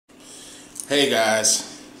Hey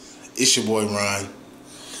guys, it's your boy Ron,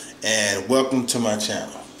 and welcome to my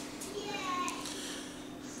channel.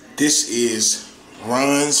 This is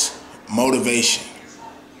Ron's Motivation,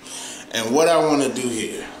 and what I want to do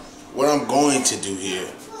here, what I'm going to do here,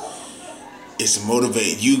 is to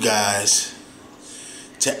motivate you guys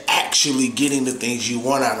to actually getting the things you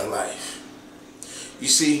want out of life. You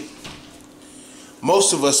see,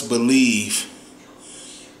 most of us believe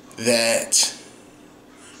that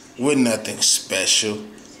we're nothing special.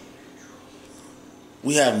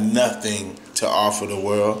 We have nothing to offer the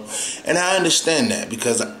world. And I understand that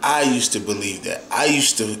because I used to believe that. I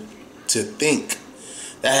used to think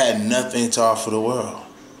that I had nothing to offer the world.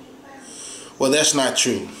 Well, that's not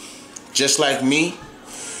true. Just like me,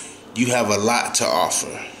 you have a lot to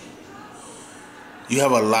offer. You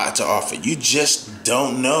have a lot to offer. You just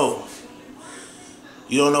don't know.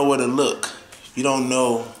 You don't know where to look. You don't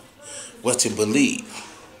know what to believe.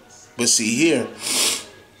 But see here,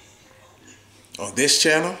 on this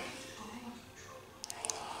channel,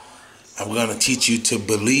 I'm going to teach you to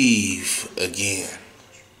believe again.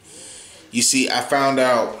 You see, I found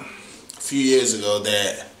out a few years ago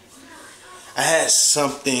that I had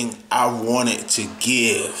something I wanted to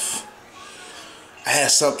give. I had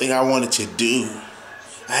something I wanted to do.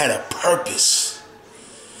 I had a purpose.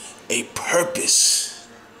 A purpose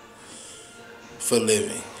for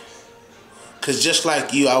living. Because just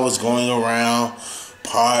like you, I was going around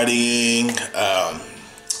partying,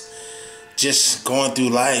 just going through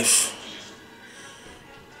life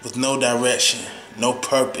with no direction, no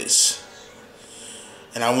purpose.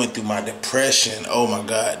 And I went through my depression. Oh my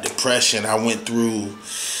God, depression. I went through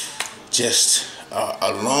just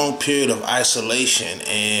a long period of isolation.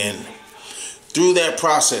 And through that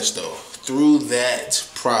process,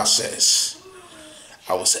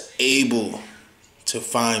 I was able to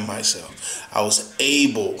find myself. I was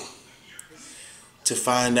able to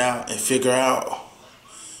find out and figure out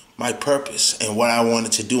my purpose and what I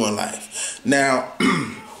wanted to do in life. Now,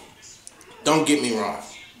 don't get me wrong.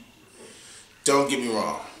 Don't get me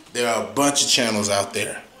wrong. There are a bunch of channels out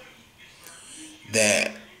there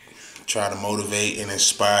that try to motivate and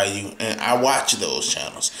inspire you, and I watch those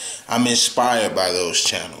channels. I'm inspired by those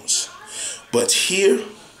channels. But here,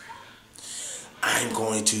 I'm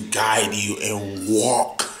going to guide you and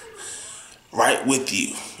walk right with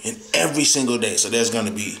you in every single day. So there's going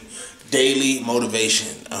to be daily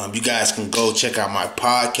motivation. You guys can go check out my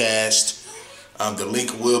podcast. The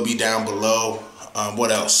link will be down below. What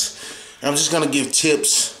else? I'm just going to give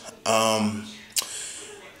tips. I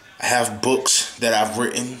have books that I've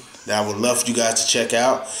written that I would love for you guys to check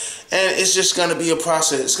out. And it's just going to be a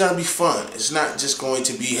process. It's going to be fun. It's not just going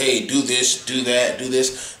to be, hey, do this, do that, do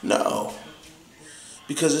this. No.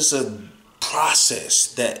 Because it's a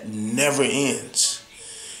process that never ends.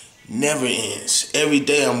 Never ends. Every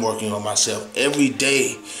day I'm working on myself. Every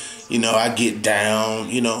day, I get down.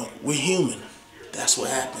 We're human. That's what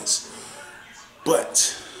happens.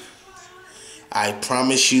 But I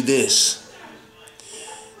promise you this.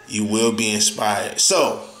 You will be inspired.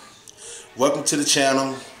 So, welcome to the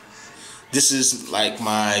channel. This is like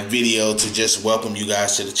my video to just welcome you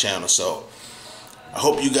guys to the channel. So, I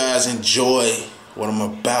hope you guys enjoy what I'm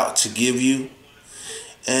about to give you,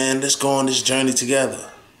 and let's go on this journey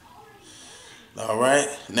together. Alright,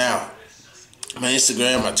 now my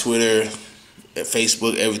Instagram, my Twitter,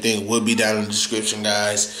 Facebook, everything will be down in the description,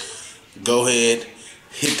 guys. Go ahead,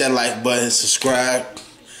 hit that like button, subscribe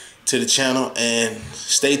to the channel, and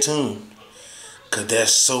stay tuned, because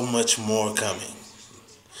there's so much more coming.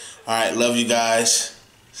 Alright, love you guys.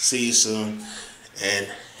 See you soon, and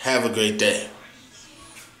have a great day.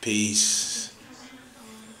 Peace.